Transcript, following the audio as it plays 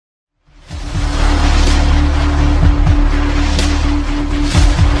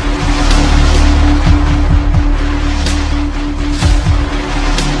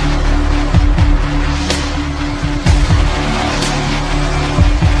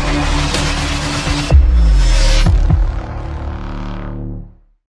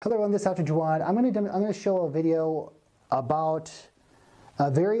everyone, this is Dr. Jawad. I'm going to show a video about a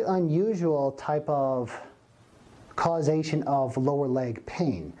very unusual type of causation of lower leg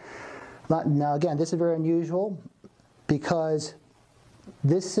pain. Now again, this is very unusual because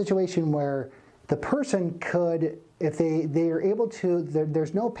this situation where the person could, if they are able to,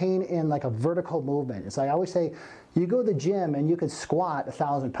 there's no pain in like a vertical movement. It's like I always say, you go to the gym and you can squat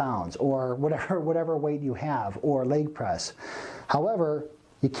 1,000 pounds or whatever weight you have, or leg press. However,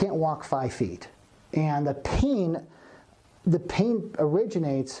 you can't walk 5 feet. And the pain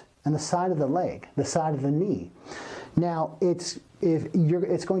originates on the side of the leg, the side of the knee. Now, it's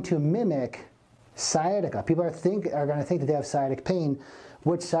going to mimic sciatica. People are going to think that they have sciatic pain,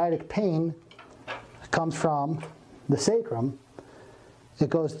 which sciatic pain comes from the sacrum.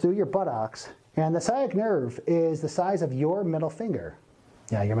 It goes through your buttocks, and the sciatic nerve is the size of your middle finger.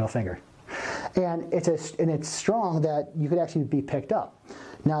 Yeah, your middle finger. And it's strong that you could actually be picked up.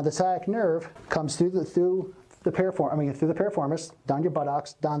 Now, the sciatic nerve comes through the piriformis, down your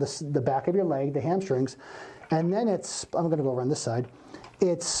buttocks, down the back of your leg, the hamstrings, and then I'm going to go around this side.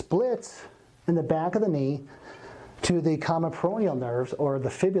 It splits in the back of the knee to the common peroneal nerves, or the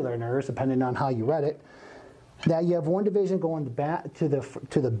fibular nerves, depending on how you read it. Now you have one division going back to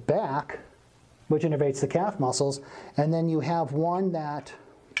the back, which innervates the calf muscles, and then you have one that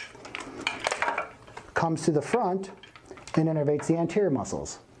comes to the front and innervates the anterior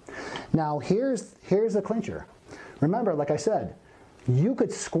muscles. Now here's the clincher. Remember, like I said, you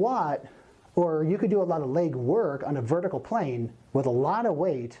could squat or you could do a lot of leg work on a vertical plane with a lot of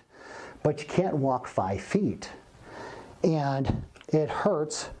weight, but you can't walk 5 feet. And it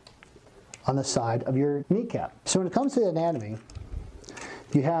hurts on the side of your kneecap. So when it comes to the anatomy,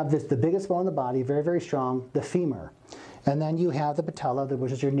 you have the biggest bone in the body, very, very strong, the femur. And then you have the patella,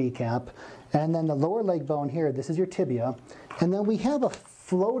 which is your kneecap. And then the lower leg bone here, this is your tibia. And then we have a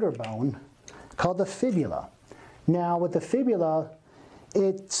floater bone called the fibula. Now with the fibula,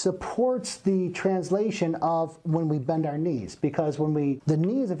 it supports the translation of when we bend our knees, because the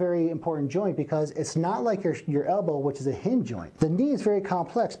knee is a very important joint because it's not like your elbow, which is a hinge joint. The knee is very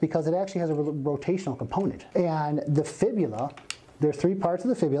complex because it actually has a rotational component. And the fibula, there's 3 parts of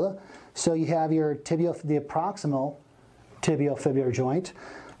the fibula. So you have your the proximal tibiofibular joint,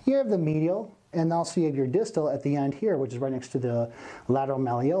 you have the medial, and also you have your distal at the end here, which is right next to the lateral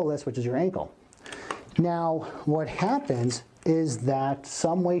malleolus, which is your ankle. Now, what happens is that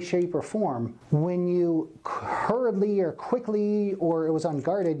some way, shape, or form, when you hurriedly or quickly, or it was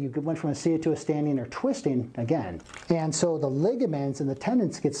unguarded, you went from a seated to a standing or twisting again. And so the ligaments and the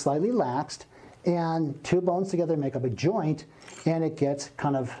tendons get slightly laxed, and 2 bones together make up a joint, and it gets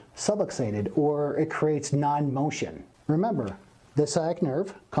kind of subluxated, or it creates non-motion. Remember, the sciatic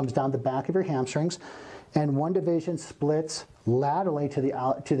nerve comes down the back of your hamstrings, and one division splits laterally to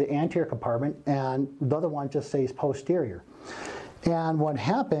the anterior compartment, and the other one just stays posterior. And what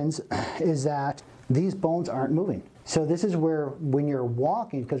happens is that these bones aren't moving. So this is where, when you're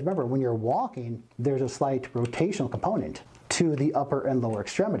walking, because remember, when you're walking, there's a slight rotational component to the upper and lower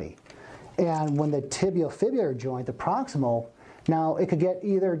extremity. And when the tibiofibular joint, the proximal, now it could get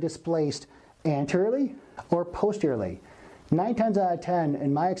either displaced anteriorly or posteriorly. 9 times out of 10,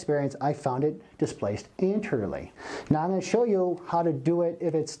 in my experience, I found it displaced anteriorly. Now I'm going to show you how to do it,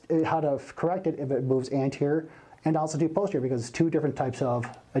 how to correct it if it moves anterior, and also do posterior, because it's 2 different types of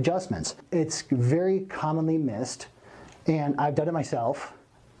adjustments. It's very commonly missed, and I've done it myself.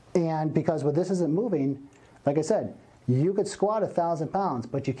 And because when this isn't moving, like I said, you could squat 1,000 pounds,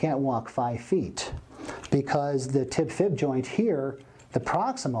 but you can't walk 5 feet, because the tib-fib joint here, the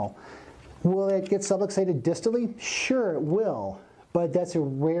proximal, will it get subluxated distally? Sure, it will, but that's a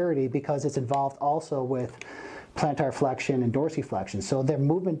rarity because it's involved also with plantar flexion and dorsiflexion. So their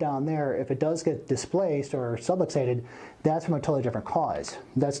movement down there, if it does get displaced or subluxated, that's from a totally different cause.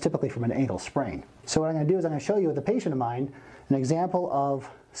 That's typically from an ankle sprain. So what I'm going to do is I'm going to show you with a patient of mine an example of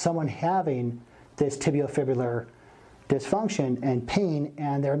someone having this tibiofibular dysfunction and pain,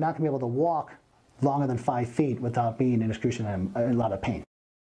 and they're not going to be able to walk longer than 5 feet without being in excruciating a lot of pain.